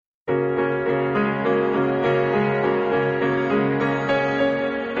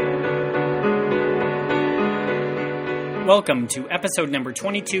Welcome to episode number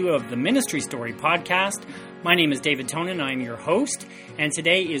 22 of the Ministry Story podcast. My name is David Tonin. I'm your host, and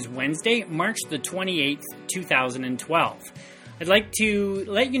today is Wednesday, March the 28th, 2012. I'd like to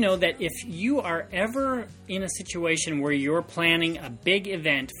let you know that if you are ever in a situation where you're planning a big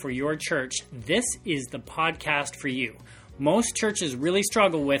event for your church, this is the podcast for you. Most churches really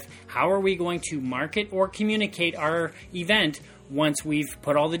struggle with how are we going to market or communicate our event once we've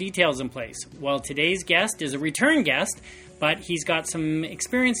put all the details in place. Well, today's guest is a return guest, but he's got some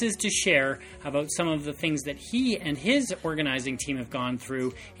experiences to share about some of the things that he and his organizing team have gone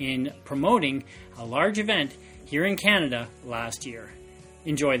through in promoting a large event here in Canada last year.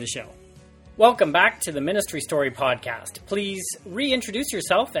 Enjoy the show. Welcome back to the Ministry Story podcast. Please reintroduce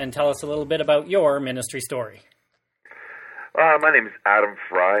yourself and tell us a little bit about your ministry story. My name is Adam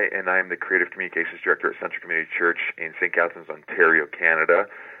Fry, and I'm the Creative Communications Director at Central Community Church in St. Catharines, Ontario, Canada.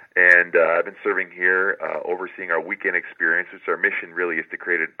 And I've been serving here, overseeing our weekend experiences. Our mission really is to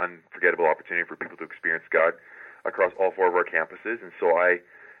create an unforgettable opportunity for people to experience God across all four of our campuses. And so I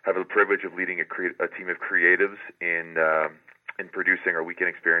have the privilege of leading a team of creatives in producing our weekend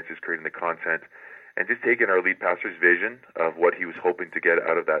experiences, creating the content, and just taking our lead pastor's vision of what he was hoping to get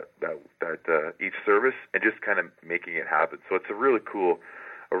out of that each service and just kind of making it happen. So it's a really cool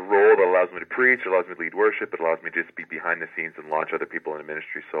role that allows me to preach, it allows me to lead worship, it allows me to just be behind the scenes and launch other people into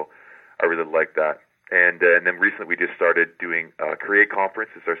ministry. So I really like that. And then recently we just started doing Create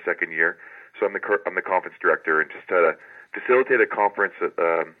Conference. It's our second year. So I'm the conference director, and just to facilitate a conference,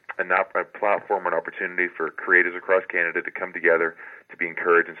 a platform, an opportunity for creators across Canada to come together to be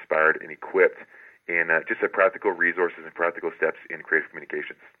encouraged, inspired, and equipped in just practical resources and practical steps in creative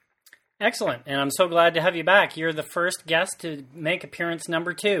communications. Excellent, and I'm so glad to have you back. You're the first guest to make appearance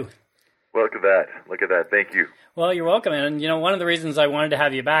number 2. Well, look at that. Thank you. Well, you're welcome. And, one of the reasons I wanted to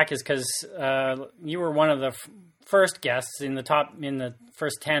have you back is because you were one of the first guests in the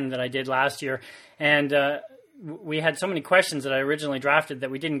first 10 that I did last year. And we had so many questions that I originally drafted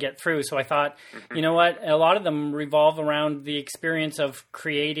that we didn't get through. So I thought, you know what, a lot of them revolve around the experience of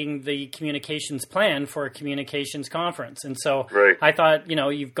creating the communications plan for a communications conference. And so right. I thought,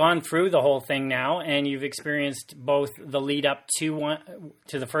 you've gone through the whole thing now, and you've experienced both the lead up to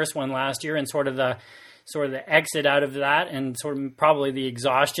the first one last year and sort of the exit out of that, and sort of probably the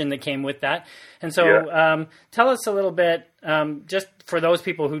exhaustion that came with that. And so tell us a little bit, just for those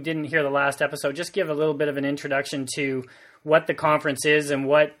people who didn't hear the last episode, just give a little bit of an introduction to what the conference is and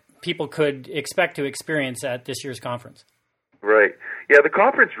what people could expect to experience at this year's conference. Right. Yeah, the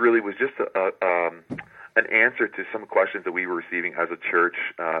conference really was just an answer to some questions that we were receiving as a church.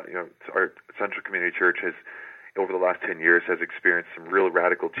 Our Central Community Church has, over the last 10 years, has experienced some real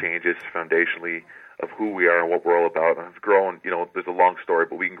radical changes foundationally of who we are and what we're all about. And it's grown, there's a long story,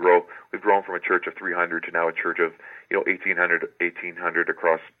 but we've grown from a church of 300 to now a church of, 1,800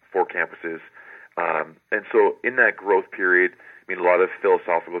 across 4 campuses. And so in that growth period, a lot of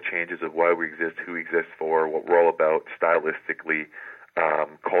philosophical changes of why we exist, who we exist for, what we're all about, stylistically,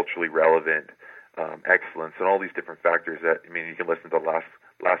 culturally relevant, excellence, and all these different factors that, you can listen to the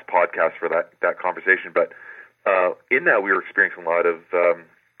last podcast for that conversation. But in that, we were experiencing a lot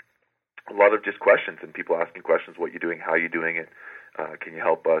of just questions, and people asking questions: what you're doing, how you're doing it, can you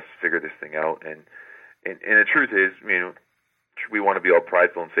help us figure this thing out? And the truth is, we want to be all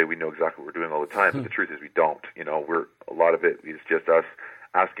prideful and say we know exactly what we're doing all the time, but the truth is we don't. A lot of it is just us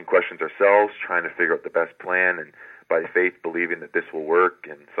asking questions ourselves, trying to figure out the best plan, and by faith believing that this will work.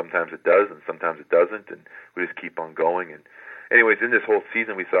 And sometimes it does, and sometimes it doesn't, and we just keep on going. And anyways, in this whole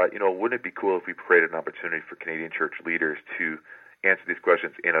season, we thought, wouldn't it be cool if we created an opportunity for Canadian church leaders to answer these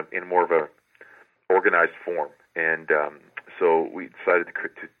questions in more of a organized form. And so we decided to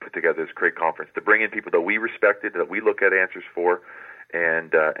put together this Create Conference to bring in people that we respected, that we look at answers for,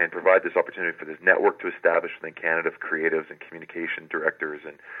 and provide this opportunity for this network to establish within Canada of creatives and communication directors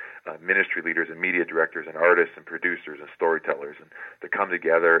and ministry leaders and media directors and artists and producers and storytellers, and to come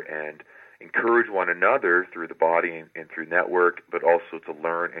together and encourage one another through the body and through network, but also to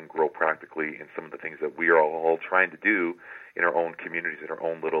learn and grow practically in some of the things that we are all trying to do in our own communities, in our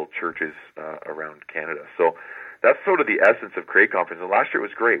own little churches around Canada. So that's sort of the essence of Create Conference. And last year it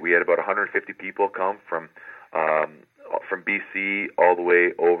was great. We had about 150 people come from BC all the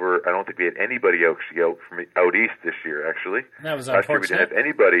way over. I don't think we had anybody actually out east this year, actually. That was last year we unfortunate. didn't have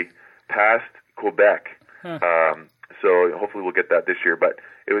anybody past Quebec. So hopefully we'll get that this year. But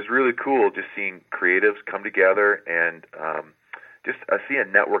it was really cool just seeing creatives come together and just see a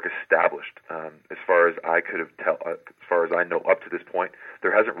network established. As far as I could have as far as I know up to this point,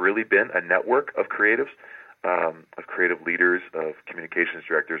 there hasn't really been a network of creatives, of creative leaders, of communications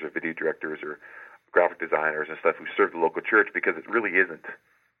directors, or video directors, or graphic designers and stuff who serve the local church, because it really isn't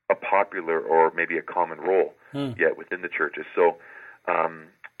a popular or maybe a common role yet within the churches. So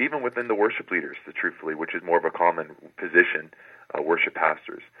even within the worship leaders, truthfully, which is more of a common position, worship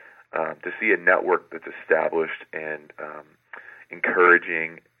pastors, to see a network that's established and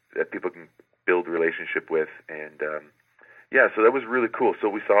encouraging, that people can build relationship with, and so that was really cool. So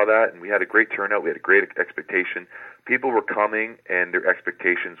we saw that, and we had a great turnout. We had a great expectation. People were coming, and their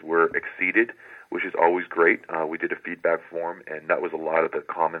expectations were exceeded, which is always great. We did a feedback form, and that was a lot of the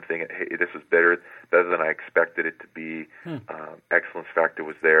common thing. Hey, this was better than I expected it to be. Excellence factor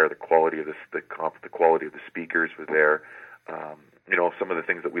was there. The quality of the quality of the speakers was there. Some of the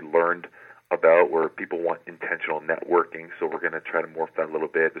things that we learned about where people want intentional networking, so we're going to try to morph that a little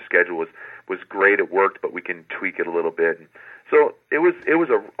bit. The schedule was great; it worked, but we can tweak it a little bit. And so it was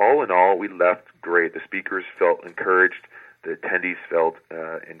all in all, we left great. The speakers felt encouraged, the attendees felt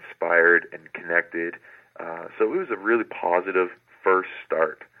inspired and connected. So it was a really positive first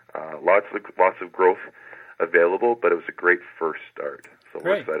start. Lots of growth available, but it was a great first start. So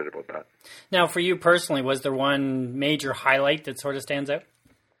we're excited about that. Now, for you personally, was there one major highlight that sort of stands out?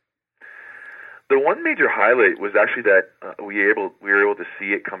 The one major highlight was actually that we were able to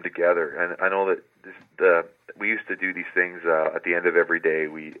see it come together, and I know that we used to do these things at the end of every day.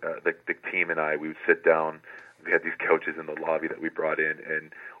 The team and I, we would sit down. We had these couches in the lobby that we brought in,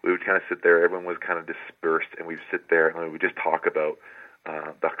 and we would kind of sit there. Everyone was kind of dispersed, and we'd sit there and we would just talk about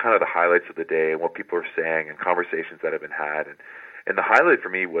the highlights of the day and what people are saying and conversations that have been had. And the highlight for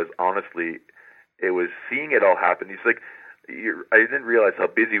me was, honestly, it was seeing it all happen. It's like, I didn't realize how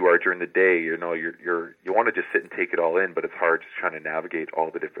busy you are during the day. You want to just sit and take it all in, but it's hard just trying to navigate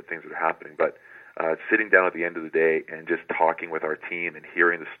all the different things that are happening. But sitting down at the end of the day and just talking with our team and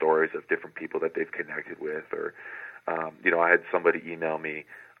hearing the stories of different people that they've connected with, or I had somebody email me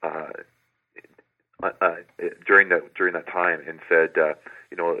during that time and said,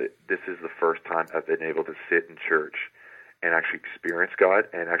 this is the first time I've been able to sit in church and actually experience God,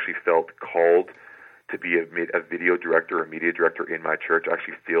 and actually felt called to be a video director or media director in my church. I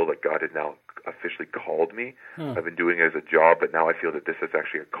actually feel that God has now officially called me. I've been doing it as a job, but now I feel that this is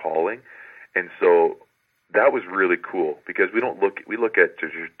actually a calling. And so that was really cool, because we look at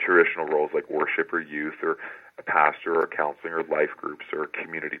traditional roles like worship or youth or a pastor or counseling or life groups or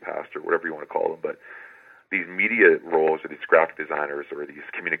community pastor, whatever you want to call them. But these media roles, or these graphic designers, or these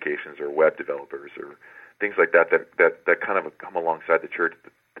communications or web developers or things like that kind of come alongside the church.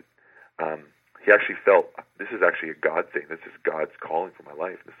 He actually felt, this is actually a God thing. This is God's calling for my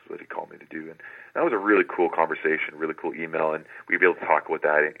life. This is what he called me to do. And that was a really cool conversation, really cool email, and we were able to talk about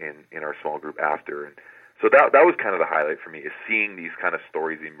that in our small group after. And so that was kind of the highlight for me, is seeing these kind of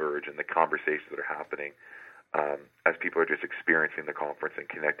stories emerge and the conversations that are happening as people are just experiencing the conference and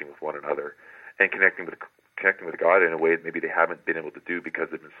connecting with one another and connecting with God in a way that maybe they haven't been able to do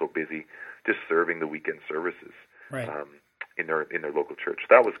because they've been so busy just serving the weekend services in their local church.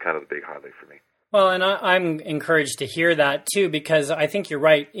 That was kind of the big highlight for me. Well, and I'm encouraged to hear that too, because I think you're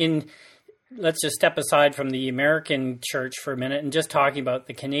right. Let's just step aside from the American church for a minute and just talking about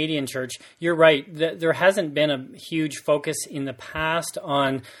the Canadian church. You're right. There hasn't been a huge focus in the past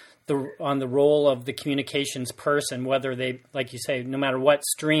on the role of the communications person, whether they, like you say, no matter what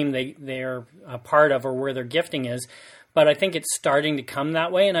stream they're a part of or where their gifting is. But I think it's starting to come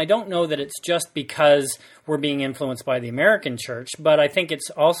that way. And I don't know that it's just because we're being influenced by the American church, but I think it's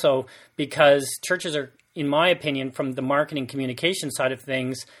also because churches are, in my opinion, from the marketing communication side of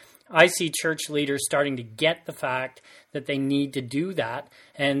things, I see church leaders starting to get the fact that they need to do that.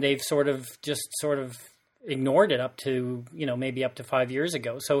 And they've sort of ignored it up to, maybe up to 5 years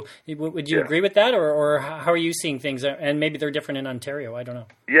ago. So would you agree with that? Or how are you seeing things? And maybe they're different in Ontario. I don't know.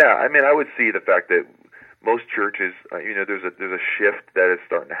 Yeah, I mean, I would see the fact that most churches, there's a shift that is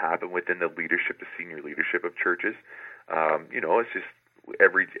starting to happen within the leadership, the senior leadership of churches. It's just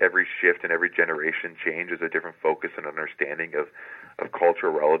every shift and every generation change is a different focus and understanding of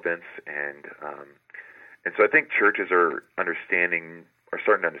cultural relevance, and so I think churches are starting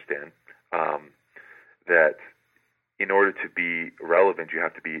to understand that in order to be relevant, you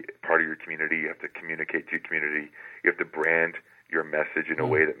have to be part of your community. You have to communicate to your community. You have to brand your message in a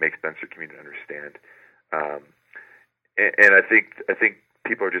way that makes sense for your community to understand. And I think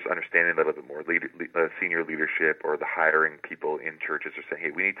people are just understanding that a little bit more. Senior leadership or the hiring people in churches are saying,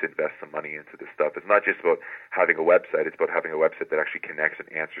 hey, we need to invest some money into this stuff. It's not just about having a website. It's about having a website that actually connects and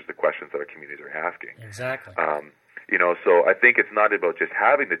answers the questions that our communities are asking. Exactly. So I think it's not about just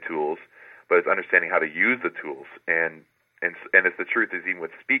having the tools, but it's understanding how to use the tools. And it's the truth is, even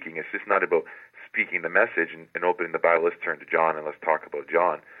with speaking, it's just not about speaking the message and opening the Bible. Let's turn to John and let's talk about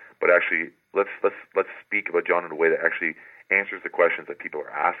John. But actually let's speak about John in a way that actually answers the questions that people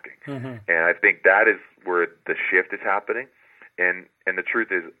are asking. And I think that is where the shift is happening. And the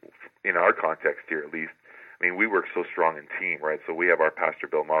truth is, in our context here at least, I mean, we work so strong in team, right? So we have our pastor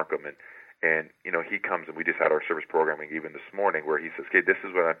Bill Markham, and he comes, and we just had our service programming even this morning where he says, "Okay, this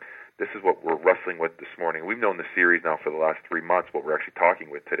is what we're wrestling with this morning." We've known the series now for the last 3 months, what we're actually talking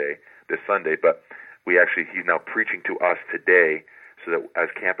with today, this Sunday, but he's now preaching to us today, so that as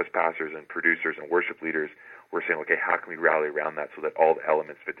campus pastors and producers and worship leaders, we're saying, okay, how can we rally around that so that all the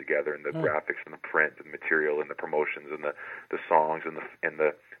elements fit together, and the graphics and the print and the material and the promotions and the songs and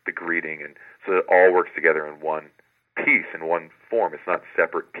the greeting, and so that it all works together in one piece, in one form. It's not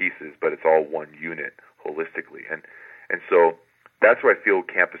separate pieces, but it's all one unit holistically. And so that's where I feel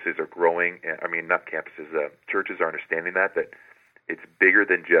campuses are growing. I mean, not campuses, churches are understanding that it's bigger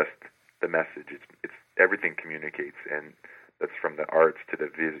than just the message. It's everything communicates, and that's from the arts to the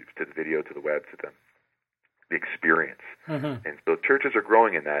video to the web to the experience. And so churches are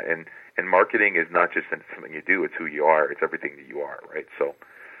growing in that, and marketing is not just something you do, it's who you are, it's everything that you are, right? So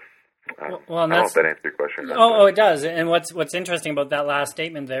I don't know if that answers your question. Oh, it does. And what's interesting about that last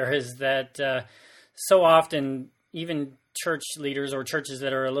statement there is that so often even church leaders or churches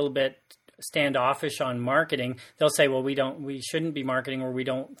that are a little bit standoffish on marketing, they'll say, well, we shouldn't be marketing, or we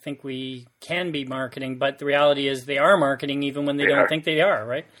don't think we can be marketing. But the reality is they are marketing even when they don't think they are,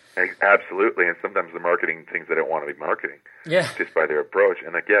 right? Absolutely. And sometimes they're marketing things they don't want to be marketing. Yeah. Just by their approach.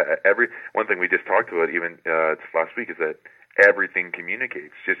 And one thing we just talked about even last week is that everything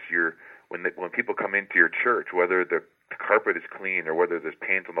communicates. Just when people come into your church, whether the carpet is clean or whether there's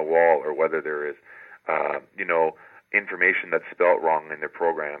paint on the wall or whether there is information that's spelled wrong in their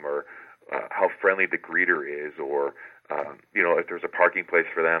program, or how friendly the greeter is, or if there's a parking place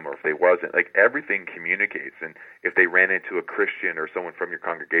for them, or if they wasn't, like everything communicates. And if they ran into a Christian or someone from your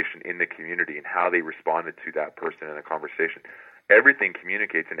congregation in the community and how they responded to that person in a conversation, everything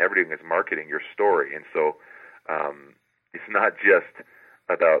communicates, and everything is marketing your story. And so it's not just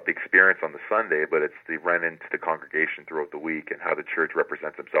about the experience on the Sunday, but it's the run into the congregation throughout the week and how the church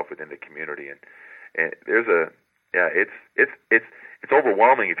represents itself within the community. And there's it's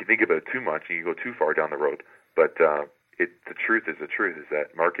overwhelming if you think about it too much and you go too far down the road. But the truth is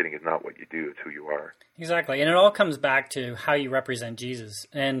that marketing is not what you do; it's who you are. Exactly, and it all comes back to how you represent Jesus,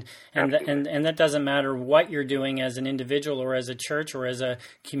 and that doesn't matter what you're doing as an individual or as a church or as a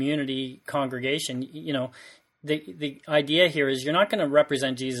community congregation. The idea here is you're not going to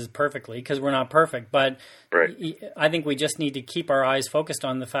represent Jesus perfectly, because we're not perfect, but right. I think we just need to keep our eyes focused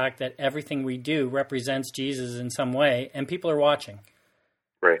on the fact that everything we do represents Jesus in some way, and people are watching.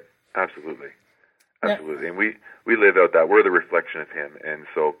 Right, absolutely. Absolutely. And we live out that. We're the reflection of him. And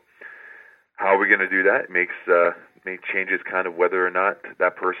so how are we going to do that? Make changes kind of whether or not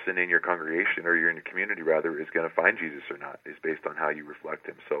that person in your congregation, or you're in your community rather, is going to find Jesus or not, is based on how you reflect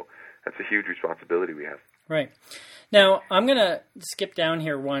him. So that's a huge responsibility we have. Right. Now, I'm going to skip down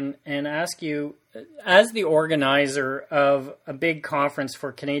here one and ask you, as the organizer of a big conference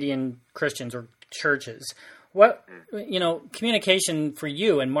for Canadian Christians or churches, what, communication for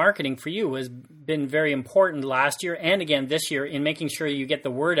you and marketing for you has been very important last year and again this year in making sure you get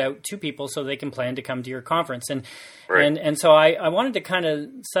the word out to people so they can plan to come to your conference. And right. and so I wanted to kind of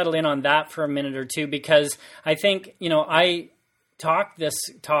settle in on that for a minute or two, because I think, I talk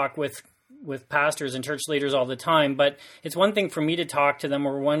with pastors and church leaders all the time, but it's one thing for me to talk to them,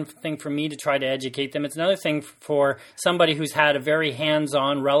 or one thing for me to try to educate them. It's another thing for somebody who's had a very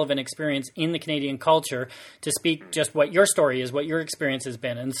hands-on, relevant experience in the Canadian culture to speak just what your story is, what your experience has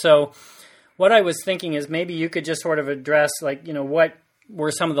been. And so what I was thinking is maybe you could just sort of address, what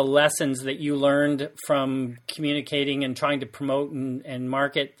were some of the lessons that you learned from communicating and trying to promote and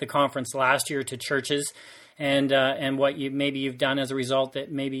market the conference last year to churches, and what you've done as a result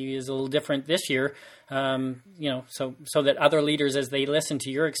that maybe is a little different this year, so that other leaders, as they listen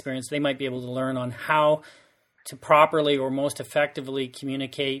to your experience, they might be able to learn on how to properly or most effectively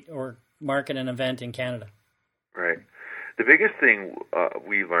communicate or market an event in Canada. Right. The biggest thing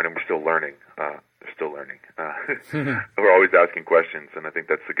we learned, and we're still learning, we're always asking questions, and I think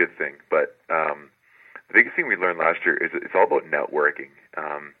that's a good thing. But the biggest thing we learned last year is it's all about networking.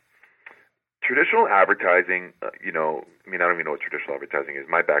 Traditional advertising, I don't even know what traditional advertising is.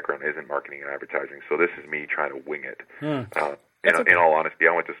 My background isn't marketing and advertising, so this is me trying to wing it. In all honesty,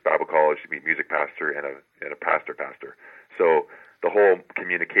 I went to Bible college to be a music pastor and a pastor. So the whole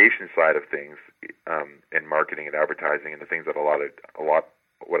communication side of things, and marketing and advertising, and the things that a lot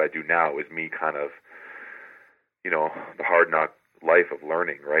what I do now is me kind of, the hard knock life of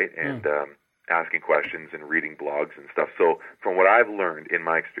learning, right? And asking questions and reading blogs and stuff. So from what I've learned in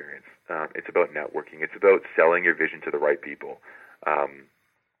my experience, it's about networking. It's about selling your vision to the right people.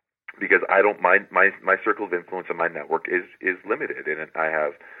 Because I don't, my circle of influence and my network is limited, and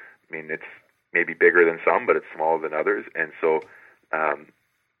it's maybe bigger than some, but it's smaller than others. And so,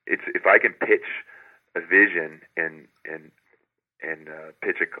 it's, if I can pitch a vision and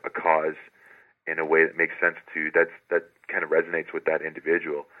pitch a cause in a way that makes sense to that kind of resonates with that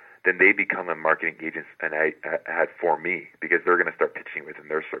individual, then they become a marketing agent and I had for me, because they're going to start pitching within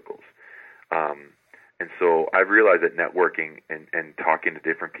their circles. And so I've realized that networking and talking to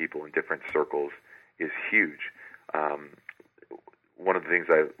different people in different circles is huge. One of the things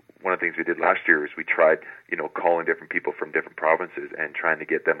we did last year is we tried, calling different people from different provinces and trying to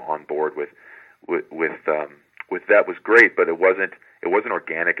get them on board with that was great, but it wasn't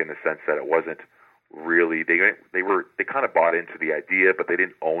organic in the sense that it wasn't really, they kind of bought into the idea, but they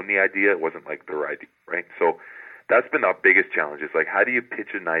didn't own the idea. It wasn't like their idea, right? So that's been the biggest challenge, is like, how do you pitch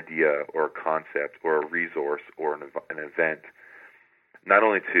an idea or a concept or a resource or an event, not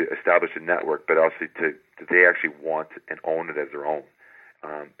only to establish a network, but also do they actually want and own it as their own?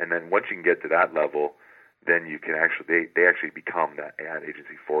 And then once you can get to that level, then you can they actually become that ad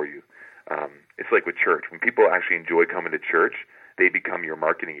agency for you. It's like with church. When people actually enjoy coming to church, they become your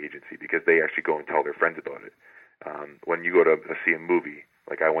marketing agency because they actually go and tell their friends about it. When you go to see a movie,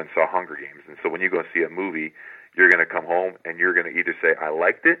 like I went and saw Hunger Games, and so when you go and see a movie, you're going to come home and you're going to either say, I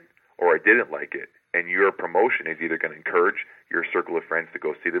liked it or I didn't like it. And your promotion is either going to encourage your circle of friends to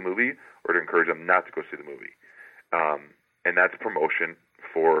go see the movie or to encourage them not to go see the movie. And that's promotion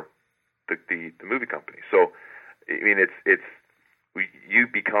for the movie company. So, I mean, you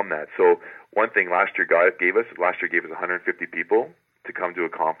become that. So one thing last year gave us 150 people to come to a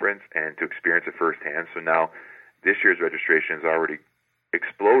conference and to experience it firsthand. So now this year's registration is already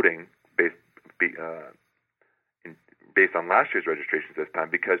exploding based on last year's registrations this time,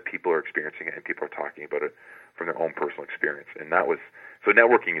 because people are experiencing it and people are talking about it from their own personal experience. And so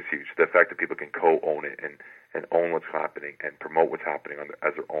networking is huge. The fact that people can co-own it and own what's happening and promote what's happening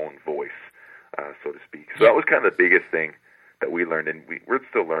as their own voice, so to speak. So that was kind of the biggest thing that we learned, and we're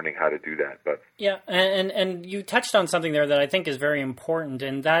still learning how to do that. But yeah, and you touched on something there that I think is very important,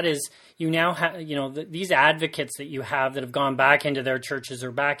 and that is you now have, these advocates that you have that have gone back into their churches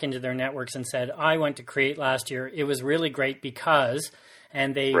or back into their networks and said, I went to Create last year. It was really great because,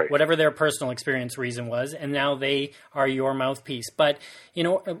 and they, right, whatever their personal experience reason was, and now they are your mouthpiece. But,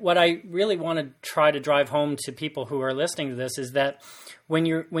 what I really want to try to drive home to people who are listening to this is that when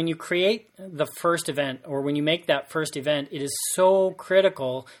you create the first event, or when you make that first event, it is so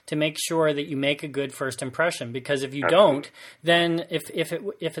critical to make sure that you make a good first impression. Because if you don't, then if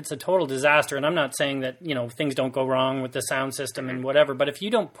it's a total disaster, and I'm not saying that things don't go wrong with the sound system and whatever, but if you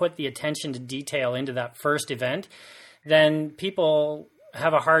don't put the attention to detail into that first event, then people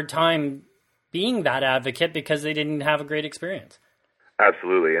have a hard time being that advocate because they didn't have a great experience.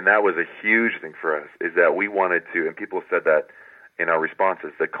 Absolutely, and that was a huge thing for us, is that we wanted to, and people said that in our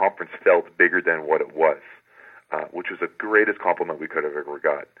responses, the conference felt bigger than what it was, which was the greatest compliment we could have ever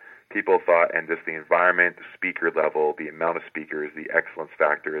got. People thought, and just the environment, the speaker level, the amount of speakers, the excellence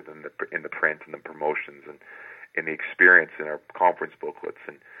factor in the print and the promotions, and in the experience in our conference booklets,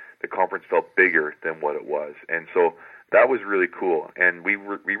 and the conference felt bigger than what it was. And so that was really cool. And we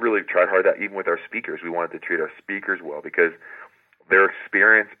really tried hard that even with our speakers, we wanted to treat our speakers well, because their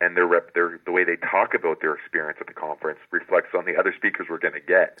experience and the way they talk about their experience at the conference reflects on the other speakers we're going to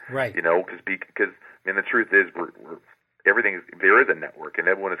get. Right. Because the truth is, there is a network, and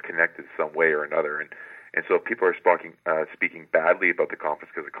everyone is connected some way or another. And so if people are speaking badly about the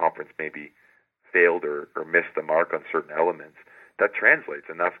conference because the conference maybe failed or missed the mark on certain elements, that translates,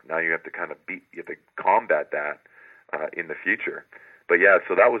 and now you have to combat that in the future. But yeah,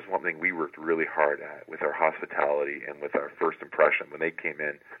 so that was one thing we worked really hard at with our hospitality and with our first impression when they came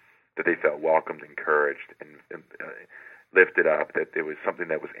in, that they felt welcomed, encouraged, and lifted up, that it was something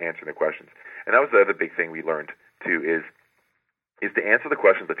that was answering the questions. And that was the other big thing we learned too, is to answer the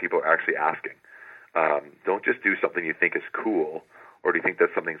questions that people are actually asking. Don't just do something you think is cool or do you think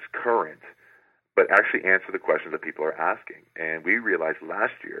that something's current, but actually answer the questions that people are asking. And we realized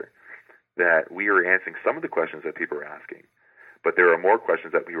last year that we were answering some of the questions that people were asking, but there are more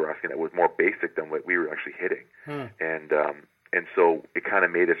questions that we were asking that was more basic than what we were actually hitting. And so it kind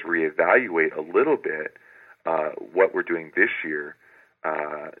of made us reevaluate a little bit what we're doing this year,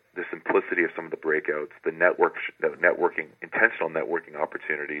 the simplicity of some of the breakouts, the networking, intentional networking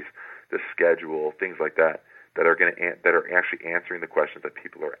opportunities, the schedule, things like that are actually answering the questions that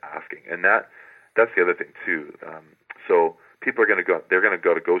people are asking. And that's the other thing too. So people are going to go. They're going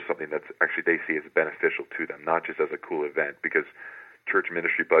to go something that's actually they see as beneficial to them, not just as a cool event. Because church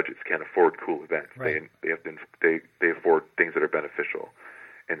ministry budgets can't afford cool events. Right. They afford things that are beneficial.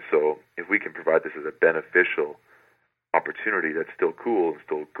 And so, if we can provide this as a beneficial opportunity that's still cool and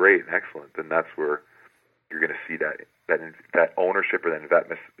still great and excellent, then that's where you're going to see that ownership or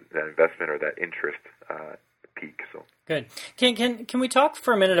that investment or that interest peak. So good. Can we talk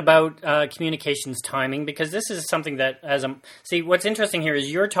for a minute about communications timing? Because this is something that what's interesting here is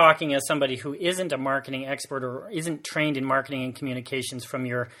you're talking as somebody who isn't a marketing expert or isn't trained in marketing and communications from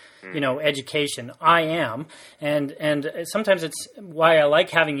your education. I am, and sometimes it's why I like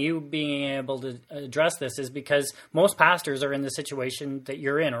having you being able to address this is because most pastors are in the situation that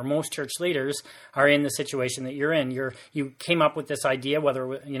you're in, or most church leaders are in the situation that you're in. You came up with this idea, whether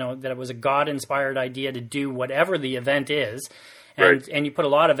that it was a God-inspired idea to do whatever the event is, and right. and you put a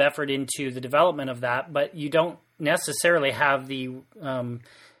lot of effort into the development of that, but you don't necessarily have the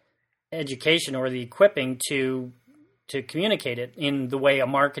education or the equipping to communicate it in the way a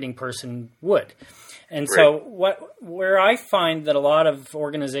marketing person would. And right. So where I find that a lot of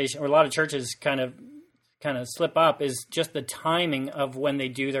organizations or a lot of churches kind of slip up is just the timing of when they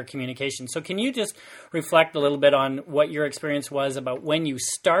do their communication. So can you just reflect a little bit on what your experience was about when you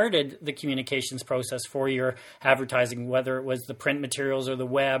started the communications process for your advertising, whether it was the print materials or the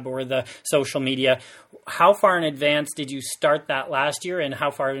web or the social media? How far in advance did you start that last year, and how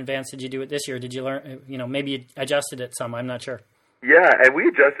far in advance did you do it this year? Did you learn, maybe you adjusted it some? I'm not sure. Yeah, and we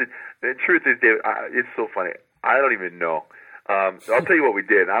adjusted. The truth is, David, it's so funny. I don't even know. I'll tell you what we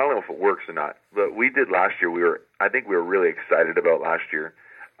did. I don't know if it works or not, but we did last year. I think we were really excited about last year.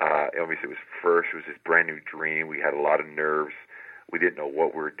 Obviously, it was first. It was this brand new dream. We had a lot of nerves. We didn't know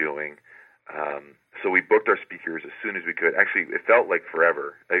what we were doing. So we booked our speakers as soon as we could. Actually, it felt like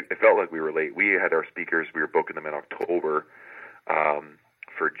forever. It felt like we were late. We had our speakers. We were booking them in October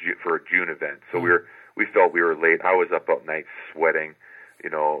for a June event. So we felt we were late. I was up all night sweating,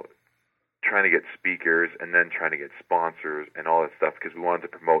 trying to get speakers and then trying to get sponsors and all that stuff because we wanted to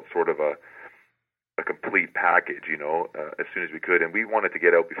promote sort of a complete package, as soon as we could. And we wanted to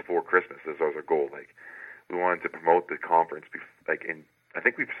get out before Christmas. That was our goal. Like, we wanted to promote the conference, I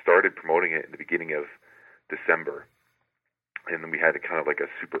think we've started promoting it in the beginning of December. And then we had kind of like a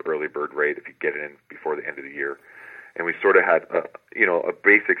super early bird rate if you get it in before the end of the year. And we sort of had, a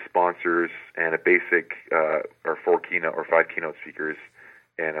basic sponsors and a basic, or 4 keynote or 5 keynote speakers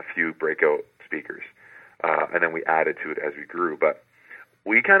and a few breakout speakers. And then we added to it as we grew. But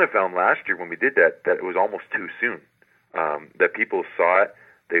we kind of found last year when we did that it was almost too soon. That people saw it,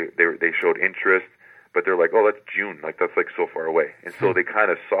 they showed interest, but they're like, oh, that's June. Like, that's like so far away. And so they kind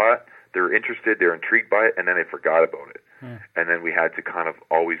of saw it, they were interested, they were intrigued by it, and then they forgot about it. And then we had to kind of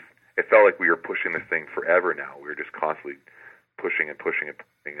always, it felt like we were pushing this thing forever now. We were just constantly pushing and pushing and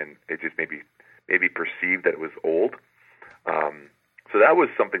pushing, and it just maybe perceived that it was old. So that was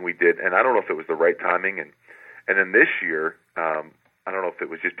something we did, and I don't know if it was the right timing. And then this year, I don't know if it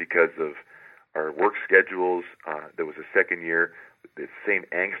was just because of our work schedules. There was a second year, the same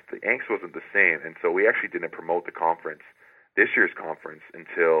angst. The angst wasn't the same, and so we actually didn't promote the conference, this year's conference,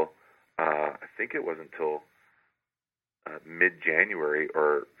 until I think it was until mid-January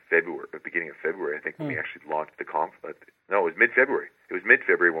or February, the beginning of February. I think when we actually launched the conference. No, it was mid-February. It was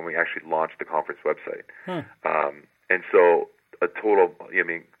mid-February when we actually launched the conference website. And so a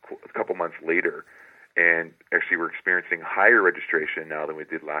couple months later, and actually we're experiencing higher registration now than we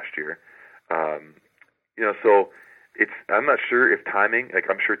did last year. So I'm not sure if timing,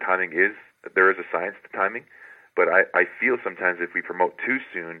 I'm sure there is a science to timing, but I feel sometimes if we promote too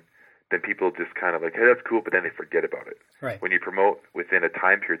soon, then people just kind of like, hey, that's cool, but then they forget about it. Right. When you promote within a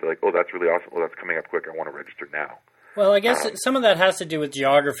time period, they're like, oh, that's really awesome. Oh, that's coming up quick. I want to register now. Well, I guess some of that has to do with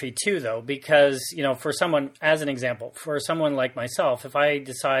geography too, though, because, for someone, as an example, for someone like myself, if I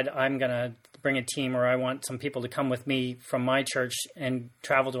decide I'm going to bring a team or I want some people to come with me from my church and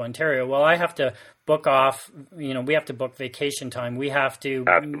travel to Ontario, well, I have to book off, we have to book vacation time. We have to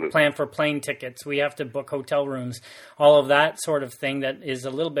plan for plane tickets. We have to book hotel rooms, all of that sort of thing that is a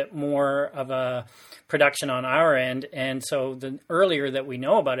little bit more of a production on our end. And so the earlier that we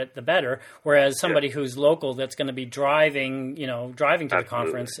know about it, the better. Whereas somebody who's local that's going to be driving to the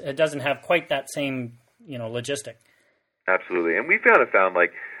conference, it doesn't have quite that same, logistic. Absolutely. And we found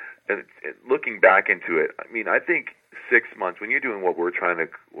like, looking back into it, I think 6 months, when you're doing what we're trying to,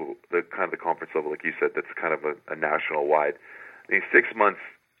 the kind of the conference level, like you said, that's kind of a national wide. 6 months,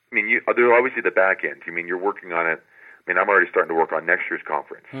 there's obviously the back end. You're working on it. I'm already starting to work on next year's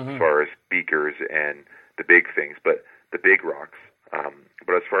conference as far as speakers and the big things, but the big rocks.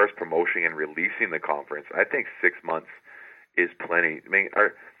 But as far as promoting and releasing the conference, I think 6 months is plenty. I mean,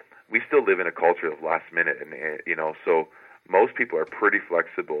 we still live in a culture of last minute, and so most people are pretty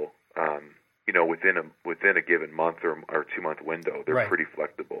flexible. Within a given month or 2 month window, they're Right. pretty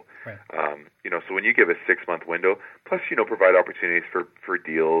flexible. Right. So when you give a 6 month window, plus provide opportunities for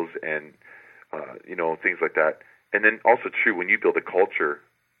deals and things like that, and then also true when you build a culture,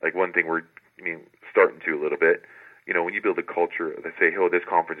 like one thing we're starting to a little bit, when you build a culture that say, oh, this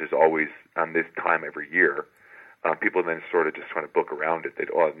conference is always on this time every year, people then sort of just trying to book around it. They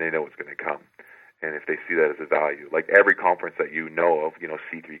know it's going to come. And if they see that as a value, like every conference that you know of,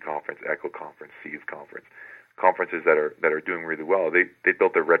 C3 conference, Echo conference, Seeds conference, conferences that are doing really well, they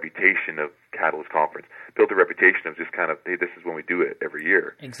built their reputation of Catalyst conference, built their reputation of just kind of, hey, this is when we do it every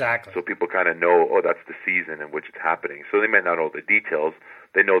year. Exactly. So people kind of know, oh, that's the season in which it's happening. So they might not know the details.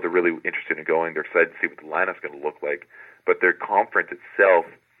 They know they're really interested in going. They're excited to see what the lineup's going to look like. But their conference itself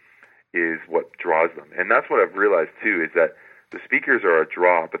is what draws them. And that's what I've realized too, is that the speakers are a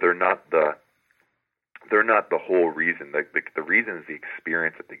draw, but they're not the whole reason. The reason is the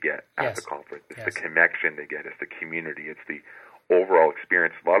experience that they get at the conference. It's the connection they get. It's the community. It's the overall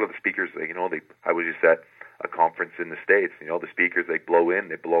experience. A lot of the speakers, I was just at a conference in the States. The speakers, they blow in,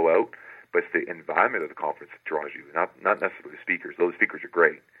 they blow out, but it's the environment of the conference that draws you, not necessarily the speakers. Though the speakers are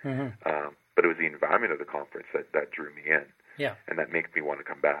great, but it was the environment of the conference that drew me in. Yeah. And that makes me want to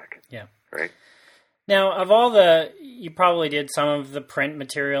come back. Yeah. Right? Now, you probably did some of the print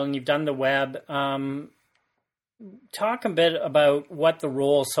material and you've done the web. Talk a bit about what the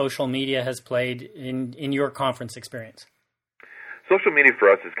role social media has played in your conference experience. Social media for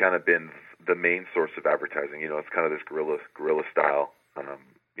us has kind of been the main source of advertising. It's kind of this guerrilla style,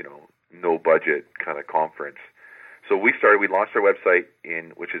 no budget kind of conference. So we launched our website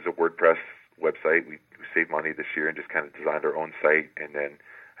which is a WordPress website. We saved money this year and just kind of designed our own site, and then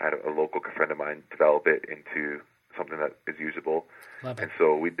had a local friend of mine develop it into something that is usable. Love it. And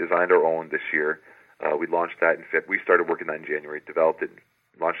so we designed our own this year. We launched that in February. We started working on it in January, developed it,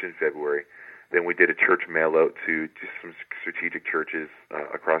 launched it in February. Then we did a church mail out to just some strategic churches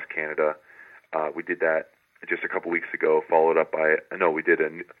across Canada. We did that just a couple weeks ago, followed up by, we did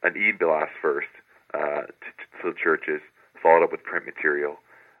an e-blast first to the churches, followed up with print material,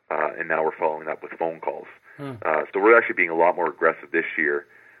 and now we're following up with phone calls. So we're actually being a lot more aggressive this year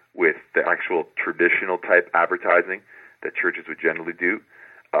with the actual traditional type advertising that churches would generally do.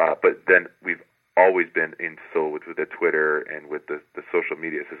 But then we've always been with the Twitter and with the social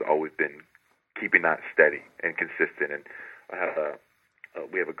medias has always been keeping that steady and consistent. And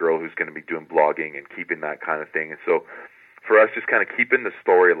we have a girl who's going to be doing blogging and keeping that kind of thing. And so for us, just kind of keeping the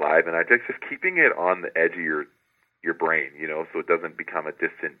story alive, and I just keeping it on the edge of your brain, so it doesn't become a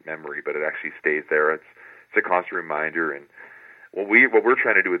distant memory, but it actually stays there. It's a constant reminder. And what we're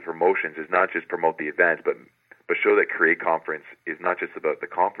trying to do with promotions is not just promote the event, but show that Create Conference is not just about the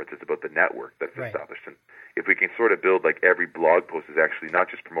conference, it's about the network that's established. And if we can sort of build like every blog post is actually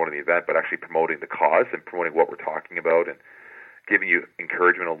not just promoting the event, but actually promoting the cause and promoting what we're talking about and giving you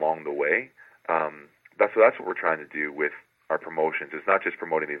encouragement along the way, that's what we're trying to do with our promotions. It's not just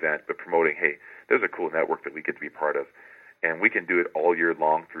promoting the event, but promoting, hey, there's a cool network that we get to be part of. And we can do it all year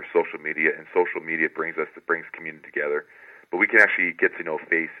long through social media, and social media brings community together. But we can actually get to know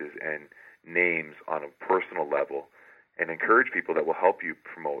faces and names on a personal level and encourage people that will help you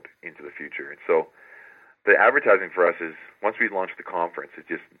promote into the future. And so the advertising for us is, once we launched the conference, it's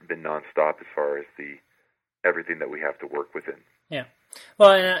just been nonstop as far as everything that we have to work within. Yeah.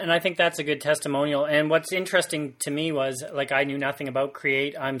 Well, and I think that's a good testimonial. And what's interesting to me was, like, I knew nothing about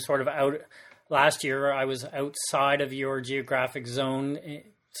Create. I'm sort of out. Last year, I was outside of your geographic zone,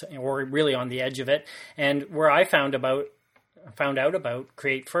 or really on the edge of it. And where I found out about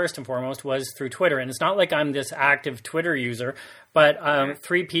Create first and foremost was through Twitter. And it's not like I'm this active Twitter user, but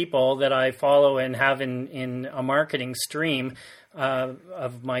 3 people that I follow and have in a marketing stream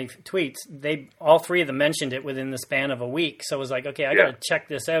of my tweets, all 3 of them mentioned it within the span of a week. So I was like, okay, I got to check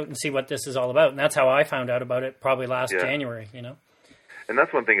this out and see what this is all about. And that's how I found out about it probably last January, And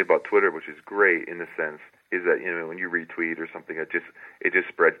that's one thing about Twitter, which is great in the sense, is that, when you retweet or something, it just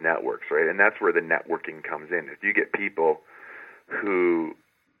spreads networks, right? And that's where the networking comes in. If you get people who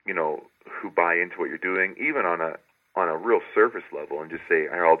buy into what you're doing, even on a real surface level, and just say,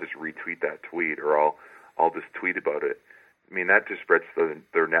 I'll just retweet that tweet, or I'll just tweet about it. I mean, that just spreads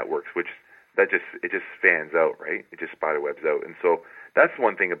their networks, which it just fans out, right? It just spiderwebs out. And so that's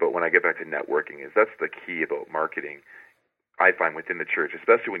one thing about when I get back to networking, is that's the key about marketing, I find, within the church,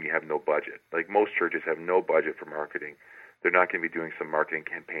 especially when you have no budget. Like, most churches have no budget for marketing. They're not going to be doing some marketing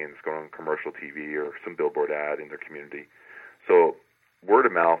campaigns, going on commercial TV or some billboard ad in their community. So word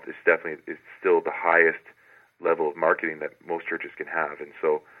of mouth is still the highest level of marketing that most churches can have. And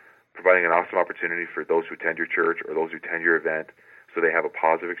so providing an awesome opportunity for those who attend your church or those who attend your event so they have a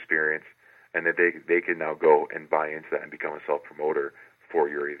positive experience, and that they can now go and buy into that and become a self-promoter for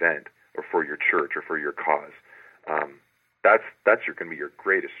your event or for your church or for your cause. That's going to be your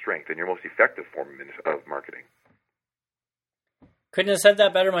greatest strength and your most effective form of marketing. Couldn't have said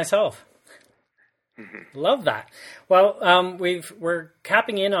that better myself. Love that. Well, we're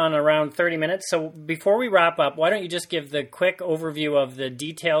capping in on around 30 minutes. So before we wrap up, why don't you just give the quick overview of the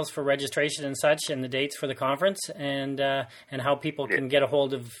details for registration and such, and the dates for the conference, and how people can get a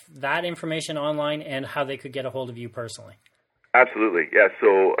hold of that information online, and how they could get a hold of you personally. Absolutely. Yeah.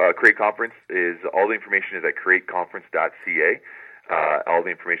 So Create Conference is, all the information is at createconference.ca. All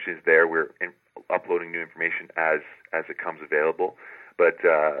the information is there. We're uploading new information as it comes available. But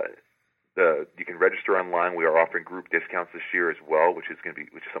you can register online. We are offering group discounts this year as well, which is something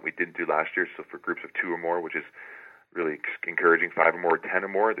we didn't do last year. So for groups of 2 or more, which is really encouraging, 5 or more, 10 or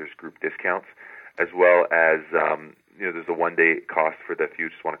more, there's group discounts, as well as there's a 1-day cost for if you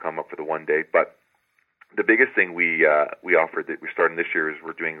just want to come up for the 1 day. But the biggest thing we offered that we're starting this year is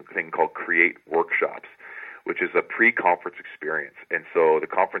we're doing a thing called Create Workshops, which is a pre-conference experience. And so the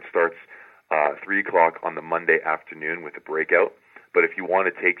conference starts 3 o'clock on the Monday afternoon with a breakout. But if you want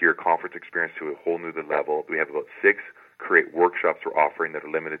to take your conference experience to a whole new level, we have about 6 Create Workshops we're offering that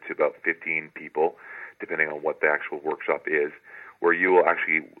are limited to about 15 people, depending on what the actual workshop is, where you will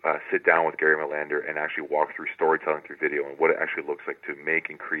actually sit down with Gary Melander and actually walk through storytelling through video and what it actually looks like to make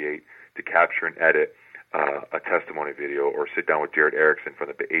and create, to capture and edit a testimony video, or sit down with Jared Erickson from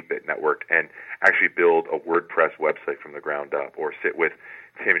the 8-Bit Network and actually build a WordPress website from the ground up, or sit with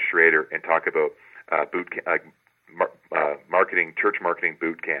Tim Schrader and talk about church marketing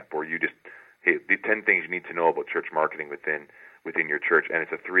boot camp, or the 10 things you need to know about church marketing within your church. And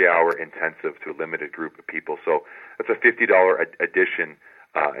it's a 3-hour intensive to a limited group of people. So it's a $50 addition.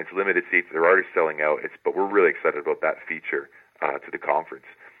 It's limited seats. They're already selling out. But we're really excited about that feature to the conference.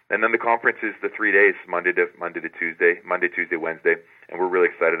 And then the conference is the 3 days, Monday to Tuesday, Tuesday, Wednesday. And we're really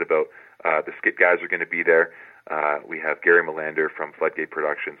excited about the Skip guys are going to be there. We have Gary Melander from Floodgate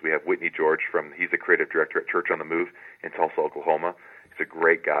Productions. We have Whitney George he's the creative director at Church on the Move in Tulsa, Oklahoma. He's a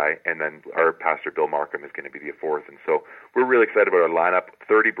great guy. And then our pastor, Bill Markham, is going to be the 4th. And so we're really excited about our lineup,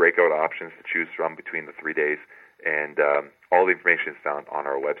 30 breakout options to choose from between the 3 days. And all the information is found on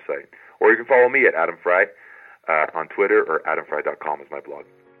our website. Or you can follow me at Adam Fry on Twitter, or adamfry.com is my blog.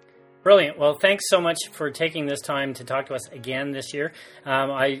 Brilliant. Well, thanks so much for taking this time to talk to us again this year.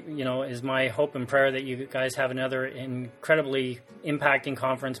 Is my hope and prayer that you guys have another incredibly impacting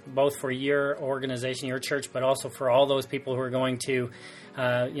conference, both for your organization, your church, but also for all those people who are going to,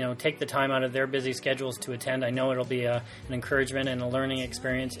 take the time out of their busy schedules to attend. I know it'll be an encouragement and a learning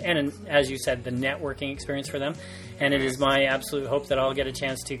experience, and as you said, the networking experience for them. And it is my absolute hope that I'll get a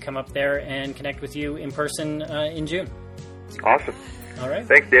chance to come up there and connect with you in person in June. Awesome. All right.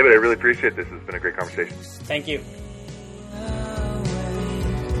 Thanks, David. I really appreciate this. It's been a great conversation. Thank you.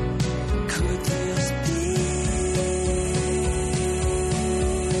 Could this be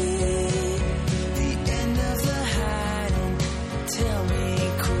the end of the hiding? Tell me.